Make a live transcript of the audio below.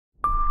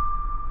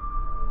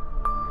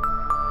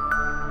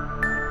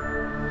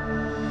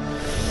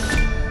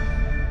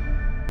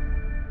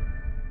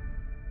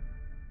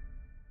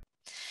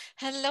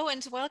Hello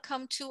and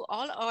welcome to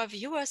all our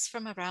viewers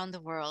from around the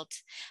world.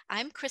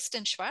 I'm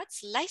Kristen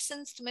Schwartz,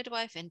 licensed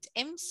midwife and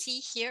MC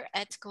here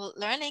at Gold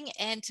Learning.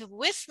 And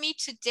with me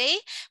today,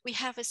 we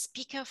have a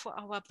speaker for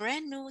our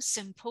brand new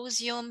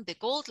symposium, the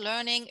Gold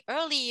Learning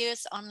Early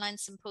Years Online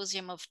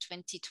Symposium of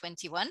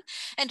 2021.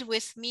 And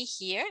with me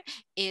here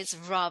is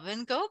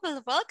Robyn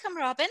Gobbel. Welcome,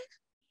 Robyn.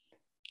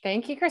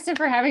 Thank you, Kristen,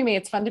 for having me.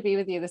 It's fun to be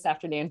with you this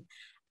afternoon.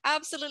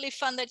 Absolutely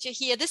fun that you're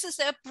here. This is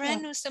a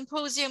brand new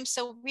symposium,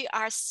 so we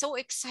are so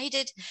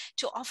excited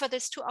to offer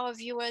this to our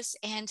viewers.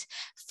 And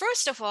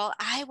first of all,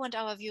 I want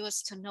our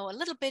viewers to know a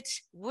little bit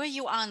where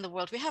you are in the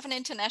world. We have an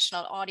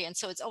international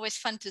audience, so it's always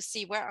fun to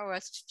see where our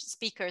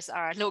speakers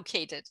are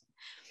located.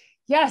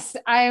 Yes,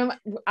 I'm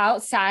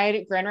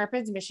outside Grand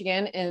Rapids,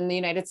 Michigan in the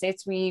United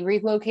States. We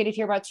relocated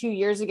here about 2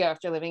 years ago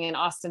after living in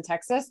Austin,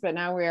 Texas, but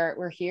now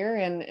we're here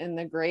in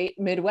the great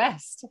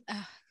Midwest.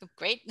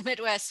 Great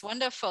Midwest,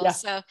 wonderful. Yeah.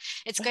 So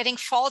it's getting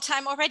fall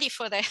time already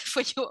for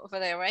you over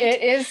there, right?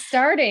 It is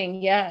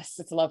starting. Yes,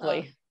 it's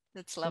lovely. Oh,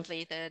 it's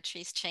lovely. The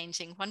trees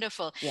changing.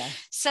 Wonderful. Yeah.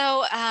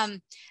 So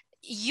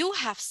you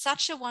have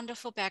such a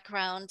wonderful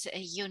background.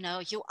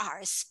 You are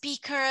a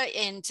speaker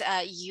and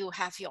you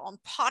have your own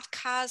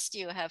podcast,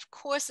 you have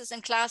courses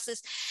and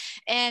classes.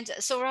 And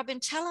so Robyn,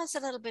 tell us a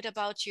little bit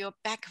about your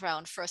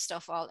background, first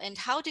of all, and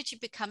how did you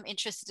become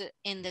interested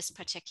in this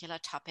particular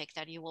topic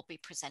that you will be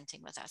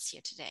presenting with us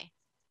here today?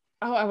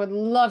 Oh, I would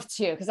love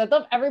to, because I'd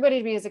love everybody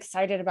to be as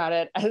excited about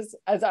it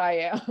as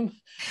I am.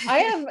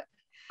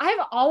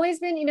 I've always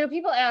been,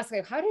 people ask,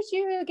 like, how did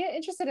you get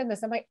interested in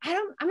this? I'm like,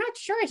 I'm not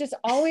sure. I just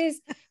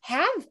always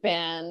have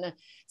been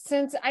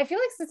since I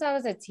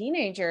was a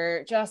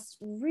teenager, just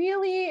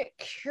really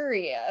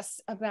curious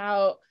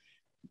about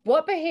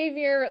what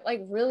behavior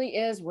really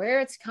is, where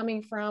it's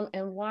coming from,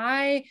 and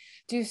why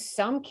do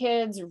some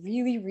kids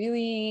really,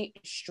 really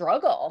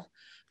struggle?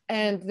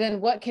 And then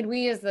what can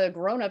we as the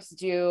grownups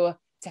do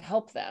to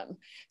help them?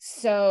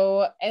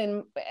 So,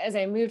 and as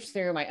I moved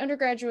through my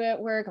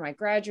undergraduate work and my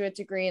graduate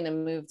degree, and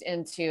then moved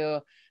into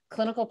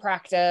clinical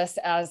practice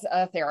as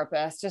a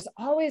therapist, just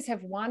always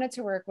have wanted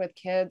to work with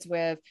kids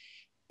with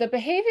the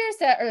behaviors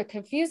that are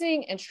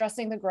confusing and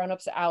stressing the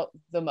grownups out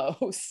the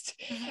most.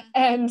 Mm-hmm.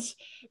 And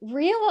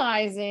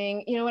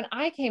realizing, when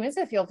I came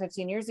into the field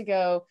 15 years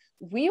ago,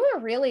 we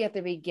were really at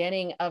the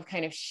beginning of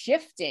kind of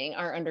shifting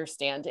our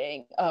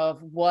understanding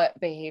of what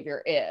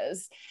behavior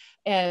is.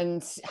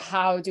 And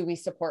how do we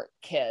support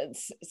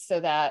kids so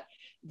that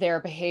their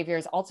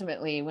behaviors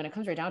ultimately, when it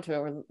comes right down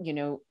to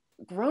it,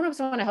 grownups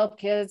want to help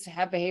kids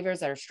have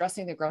behaviors that are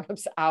stressing the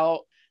grownups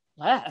out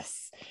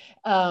less.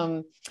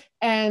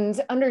 And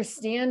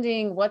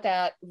understanding what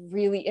that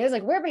really is,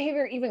 like where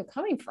behavior even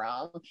coming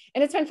from.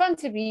 And it's been fun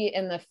to be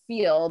in the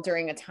field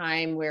during a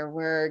time where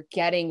we're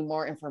getting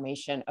more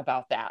information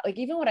about that. Like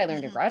even what I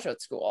learned in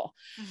graduate school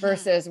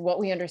versus what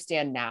we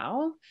understand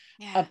now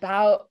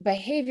about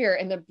behavior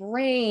and the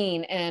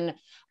brain and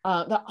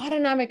the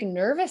autonomic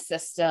nervous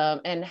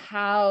system, and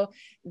how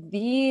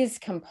these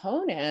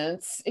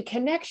components,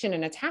 connection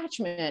and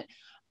attachment,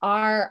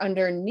 are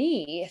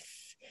underneath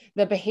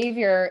the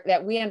behavior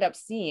that we end up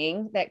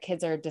seeing that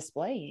kids are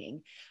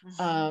displaying.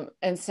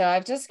 And so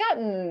I've just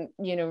gotten,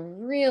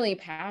 really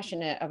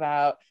passionate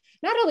about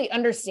not only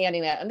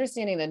understanding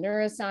the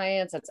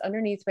neuroscience that's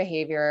underneath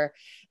behavior,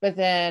 but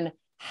then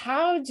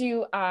how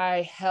do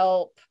I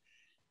help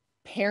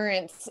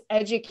parents,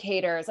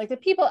 educators, like the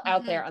people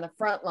out there on the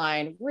front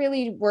line,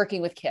 really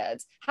working with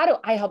kids? How do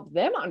I help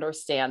them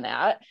understand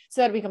that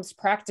so that it becomes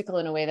practical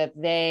in a way that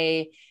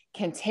they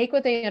can take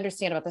what they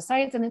understand about the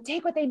science and then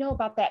take what they know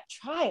about that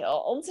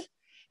child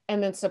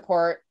and then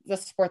support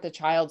the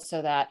child so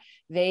that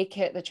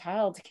the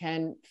child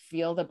can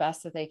feel the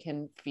best that they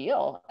can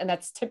feel. And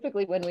that's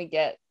typically when we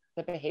get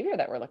the behavior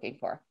that we're looking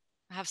for.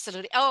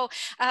 Absolutely. Oh,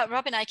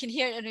 Robyn, I can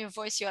hear it in your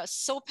voice. You are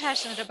so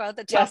passionate about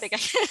the topic.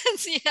 Yes. I can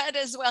see that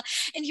as well.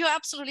 And you're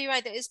absolutely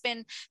right. There has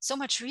been so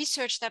much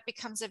research that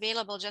becomes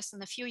available just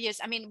in a few years.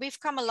 I mean, we've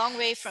come a long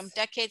way from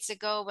decades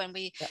ago when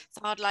we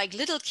thought like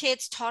little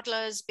kids,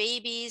 toddlers,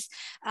 babies,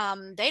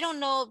 they don't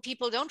know,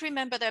 people don't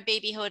remember their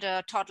babyhood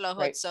or toddlerhood.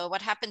 Right. So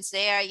what happens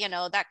there,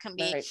 that can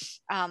be,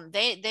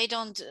 they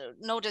don't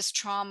notice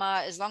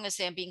trauma as long as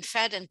they're being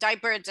fed and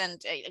diapered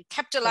and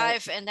kept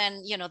alive. Right. And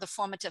then, the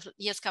formative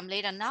years come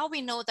later. Now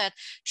we know that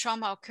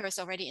trauma occurs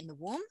already in the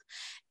womb.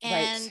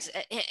 And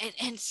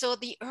so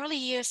the early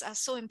years are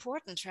so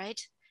important, right?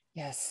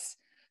 Yes,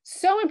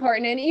 so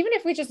important. And even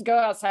if we just go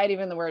outside,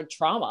 even the word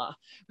trauma,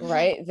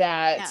 right?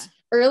 That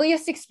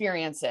earliest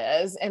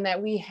experiences, and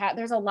that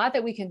there's a lot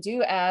that we can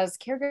do as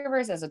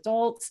caregivers, as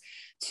adults,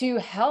 to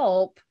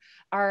help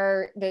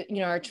our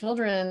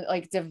children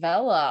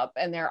develop,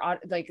 and they're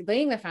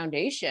laying the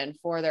foundation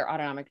for their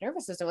autonomic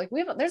nervous system.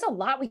 There's a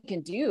lot we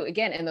can do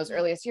again in those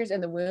earliest years, in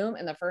the womb,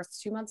 in the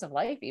first 2 months of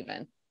life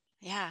even.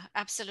 Yeah,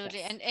 absolutely.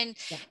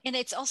 Yes. Yeah. And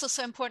it's also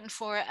so important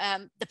for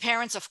the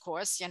parents, of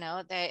course, you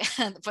know, they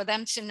for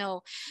them to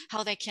know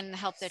how they can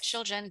help their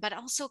children, but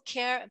also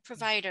care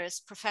providers,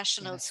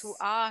 professionals who Yes.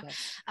 are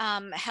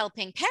Yes.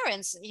 helping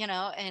parents, you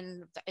know,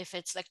 and if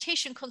it's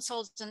lactation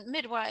consultant,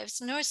 midwives,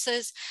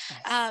 nurses,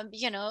 Yes.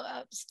 you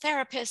know,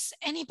 therapists,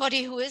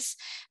 anybody who is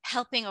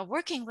helping or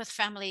working with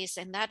families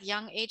in that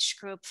young age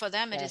group, for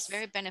them, it is Yes.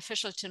 very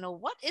beneficial to know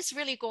what is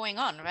really going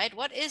on, right?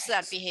 What is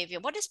that Right. behavior?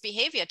 What is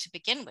behavior to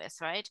begin with,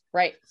 right?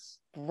 Right.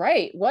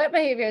 Right. What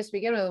behaviors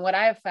begin with? What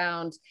I have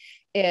found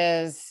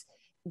is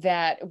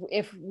that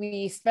if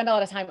we spend a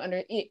lot of time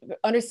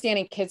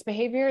understanding kids'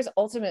 behaviors,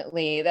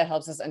 ultimately that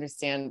helps us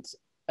understand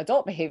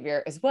adult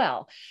behavior as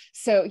well.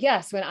 So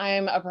yes, when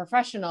I'm a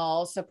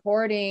professional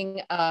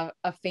supporting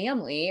a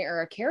family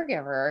or a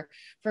caregiver,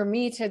 for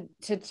me to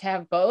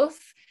have both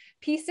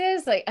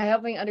pieces, like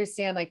helping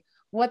understand like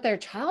what their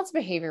child's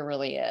behavior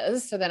really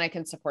is, so then I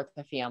can support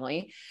the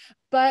family.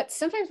 But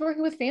sometimes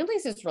working with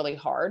families is really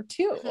hard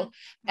too. Mhm, mhm.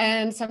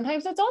 And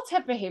sometimes adults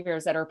have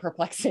behaviors that are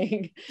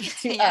perplexing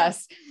to Yeah.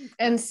 us.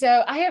 And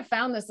so I have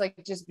found this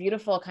like just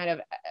beautiful kind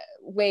of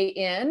way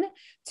in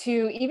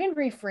to even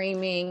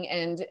reframing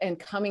and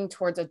coming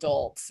towards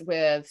adults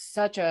with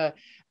such a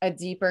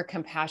deeper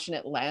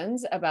compassionate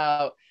lens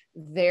about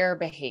their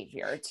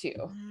behavior too.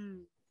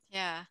 Mm,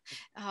 yeah.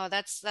 Oh,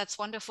 that's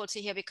wonderful to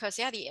hear, because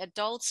yeah, the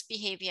adults'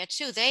 behavior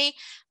too. They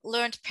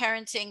learned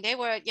parenting. They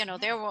were, you know, Yeah.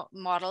 their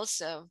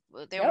models.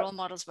 Their role Yep.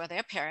 models were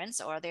their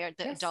parents or the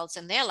Yes. adults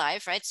in their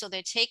life, right? So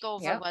they take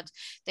over Yep. what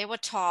they were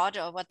taught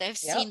or what they've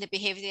seen, Yep. the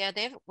behavior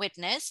they've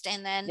witnessed,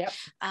 and then, Yep.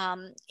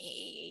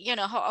 you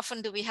know, how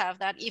often do we have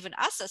that? Even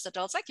us as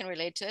adults, I can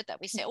relate to it.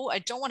 That we say, "Oh, I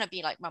don't want to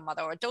be like my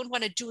mother," or "Don't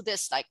want to do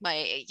this like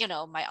my, you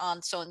know, my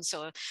aunt so and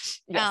so."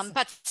 Yes.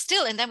 But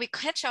still, and then we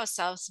catch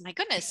ourselves, my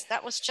goodness,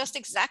 that was just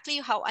exactly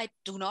how I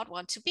do not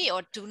want to be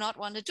or do not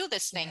want to do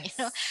this thing, you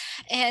know.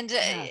 Yes. And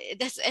Yeah.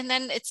 this, and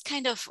then it's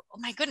kind of, oh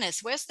my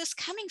goodness, where's this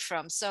coming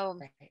from? So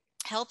Right.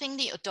 helping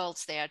the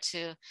adults there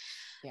to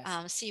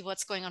Yes. see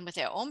what's going on with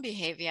their own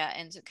behavior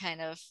and to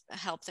kind of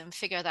help them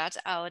figure that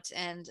out,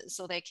 and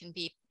so they can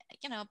be,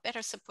 you know,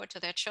 better support to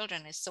their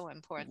children is so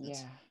important.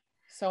 Yeah.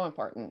 So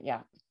important.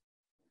 Yeah.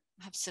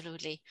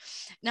 Absolutely.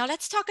 Now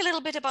let's talk a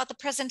little bit about the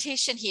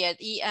presentation here,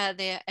 the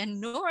a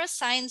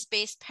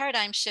neuroscience-based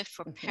paradigm shift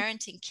for Mhm.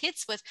 parenting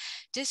kids with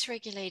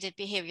dysregulated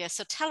behavior.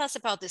 So tell us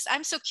about this.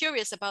 I'm so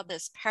curious about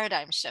this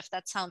paradigm shift.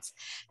 That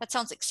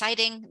sounds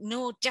exciting,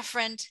 new,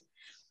 different.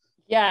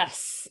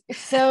 Yes.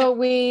 So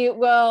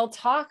we'll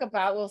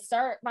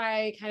start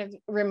by kind of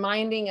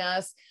reminding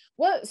us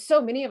what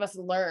so many of us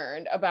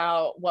learned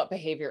about what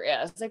behavior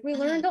is. Like we Hmm.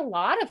 learned a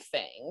lot of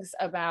things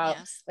about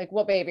Yes. like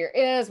what behavior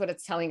is, what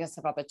it's telling us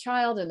about the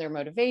child and their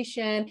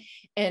motivation,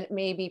 and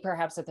maybe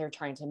perhaps that they're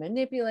trying to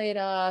manipulate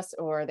us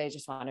or they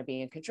just want to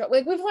be in control.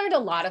 Like we've learned a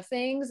lot Yeah. of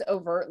things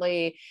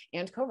overtly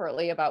and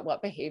covertly about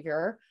what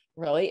behavior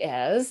really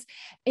is.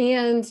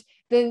 And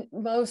the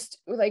most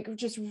like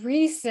just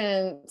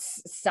recent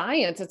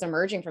science that's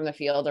emerging from the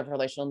field of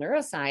relational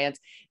neuroscience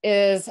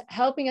is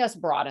helping us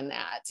broaden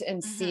that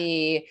and Hmm.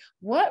 see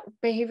what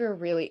behavior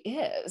really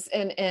is.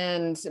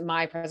 And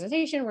my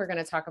presentation, we're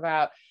going to talk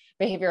about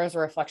behavior as a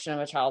reflection of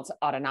a child's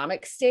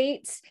autonomic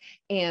states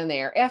and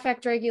their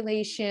affect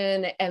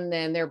regulation and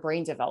then their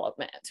brain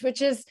development,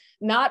 which is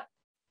not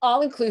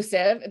all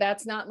inclusive.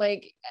 That's not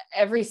like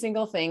every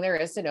single thing there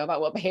is to know about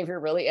what behavior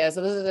really is.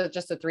 So this is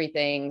just the three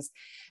things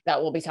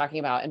that we'll be talking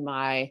about in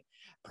my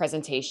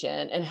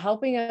presentation and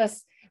helping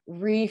us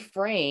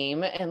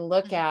reframe and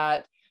look Hmm.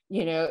 at,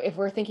 you know, if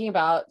we're thinking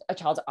about a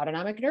child's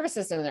autonomic nervous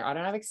system and their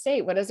autonomic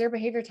state, what is their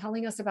behavior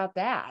telling us about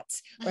that,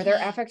 or their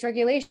Hmm. affect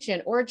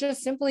regulation, or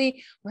just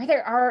simply where they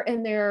are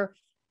in their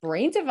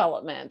brain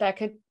development that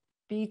could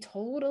be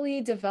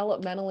totally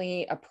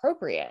developmentally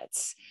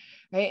appropriate.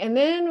 Right. And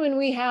then when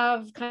we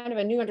have kind of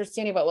a new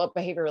understanding about what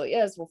behavior really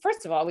is, well,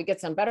 first of all, we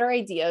get some better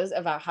ideas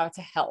about how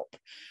to help,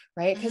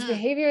 right? Because Hmm.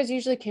 behavior is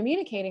usually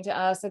communicating to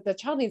us that the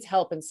child needs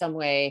help in some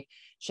way,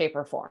 shape,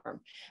 or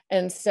form.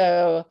 And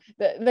so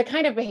the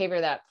kind of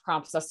behavior that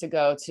prompts us to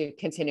go to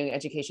continuing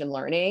education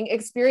learning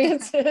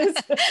experiences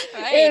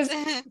Right. is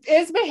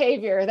is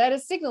behavior that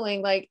is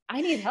signaling like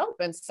I need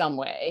help in some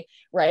way,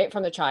 right,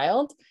 from the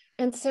child.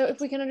 And so if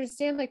we can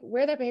understand like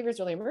where that behavior is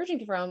really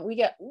emerging from, we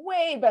get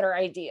way better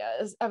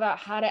ideas about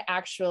how to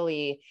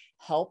actually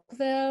help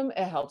them.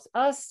 It helps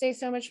us stay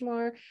so much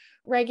more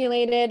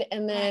regulated.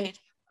 And then Right.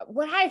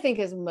 what I think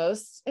is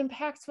most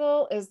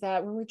impactful is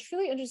that when we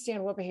truly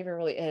understand what behavior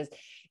really is,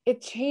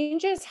 it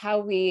changes how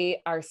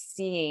we are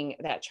seeing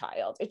that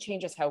child. It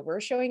changes how we're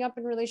showing up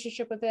in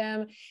relationship with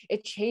them.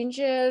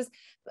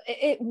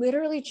 It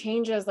literally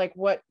changes like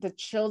what the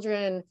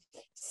children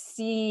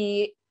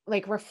see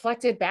like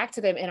reflected back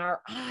to them in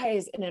our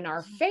eyes and in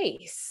our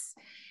face.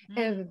 Mm.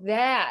 And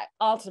that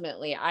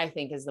ultimately, I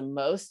think, is the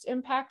most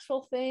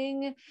impactful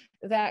thing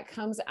that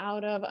comes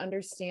out of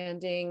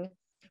understanding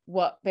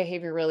what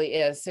behavior really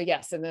is. So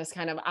yes, in this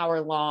kind of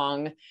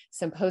hour-long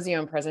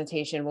symposium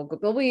presentation,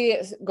 we'll be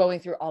going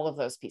through all of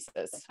those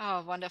pieces.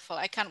 Oh, wonderful.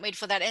 I can't wait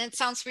for that. And it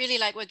sounds really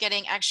like we're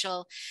getting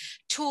actual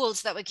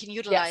tools that we can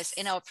utilize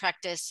in our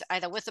practice,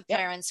 either with the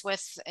parents,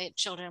 with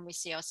children we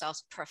see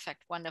ourselves.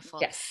 Perfect. Wonderful.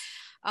 Yes.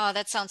 Oh,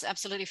 that sounds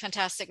absolutely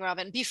fantastic,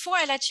 Robyn. Before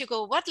I let you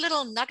go, what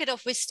little nugget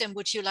of wisdom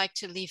would you like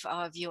to leave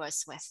our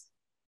viewers with?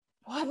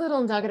 What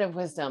little nugget of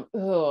wisdom?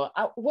 Ooh,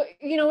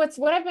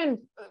 what I've been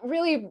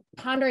really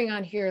pondering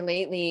on here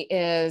lately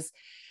is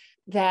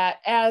that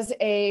as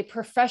a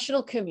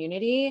professional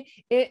community,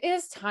 it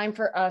is time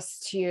for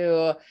us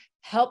to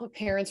help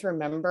parents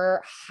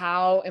remember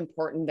how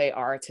important they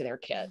are to their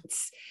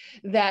kids.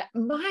 That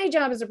my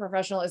job as a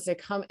professional is to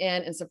come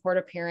in and support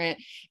a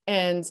parent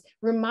and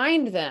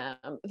remind them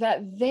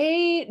that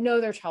they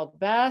know their child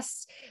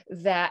best,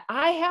 that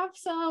I have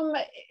some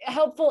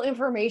helpful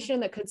information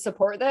that could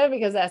support them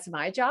because that's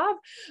my job.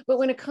 But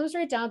when it comes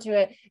right down to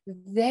it,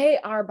 they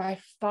are by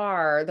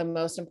far the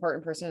most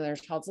important person in their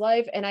child's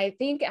life. And I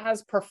think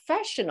as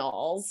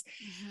professionals,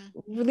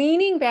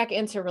 leaning back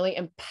into really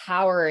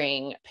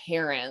empowering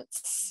parents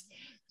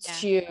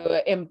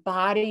to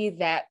embody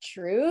that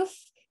truth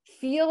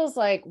feels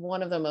like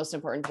one of the most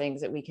important things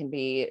that we can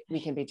be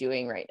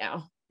doing right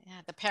now.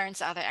 Yeah, the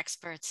parents are the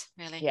experts,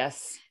 really.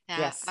 Yes. Yeah,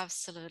 yes.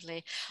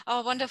 Absolutely.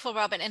 Oh, wonderful,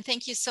 Robyn. And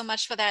thank you so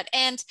much for that.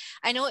 And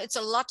I know it's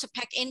a lot to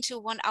pack into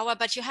 1 hour,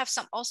 but you have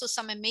also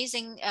some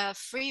amazing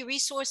free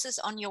resources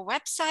on your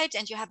website,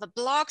 and you have a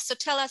blog. So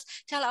tell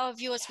our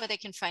viewers where they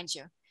can find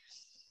you.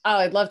 Oh,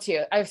 I'd love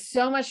to. I have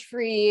so much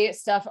free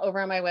stuff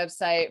over on my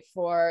website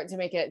to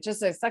make it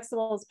just as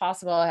accessible as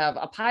possible. I have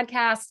a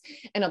podcast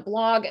and a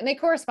blog, and they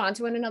correspond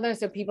to one another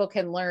so people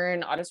can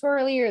learn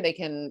auditorily or they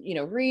can,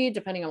 read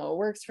depending on what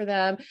works for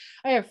them.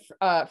 I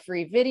have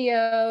free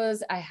videos.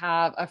 I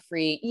have a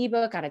free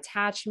ebook on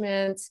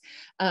attachments.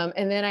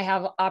 And then I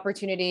have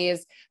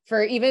opportunities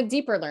for even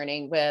deeper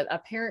learning with a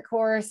parent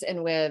course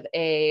and with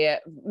a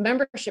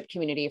membership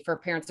community for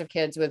parents of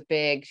kids with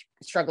big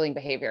struggling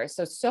behaviors.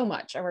 So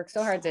much. I work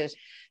so hard to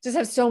just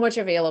have so much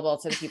available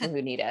to the people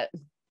who need it.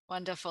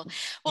 Wonderful.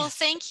 Well,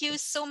 thank you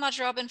so much,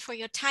 Robyn, for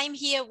your time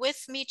here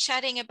with me,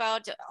 chatting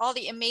about all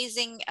the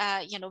amazing,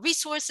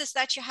 resources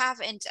that you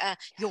have and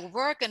your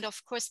work, and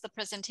of course, the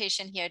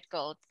presentation here at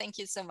Gold. Thank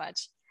you so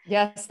much.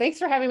 Yes, thanks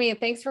for having me, and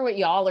thanks for what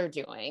y'all are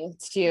doing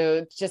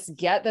to just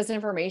get this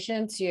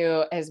information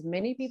to as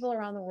many people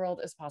around the world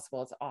as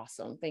possible. It's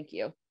awesome. Thank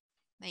you.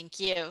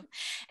 Thank you.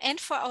 And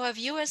for our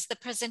viewers, the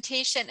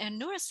presentation, A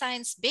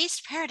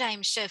Neuroscience-Based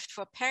Paradigm Shift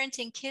for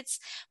Parenting Kids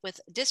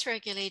with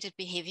Dysregulated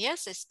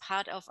Behaviors, is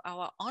part of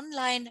our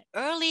online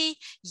early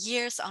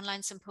years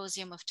online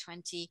symposium of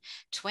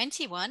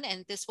 2021.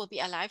 And this will be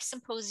a live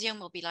symposium,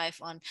 will be live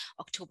on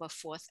October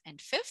 4th and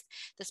 5th.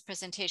 This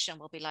presentation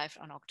will be live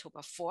on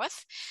October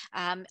 4th.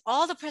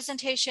 All the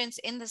presentations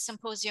in the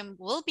symposium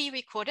will be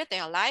recorded. They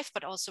are live,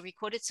 but also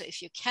recorded. So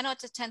if you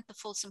cannot attend the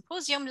full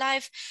symposium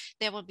live,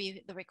 there will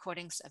be the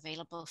recordings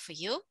available for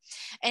you.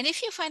 And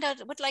if you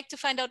would like to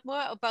find out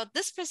more about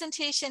this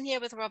presentation here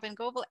with Robyn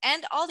Gobbel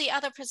and all the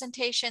other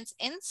presentations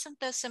in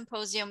the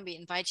symposium, we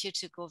invite you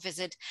to go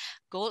visit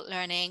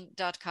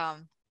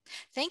goldlearning.com.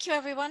 Thank you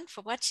everyone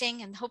for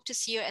watching, and hope to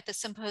see you at the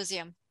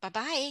symposium.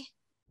 Bye-bye.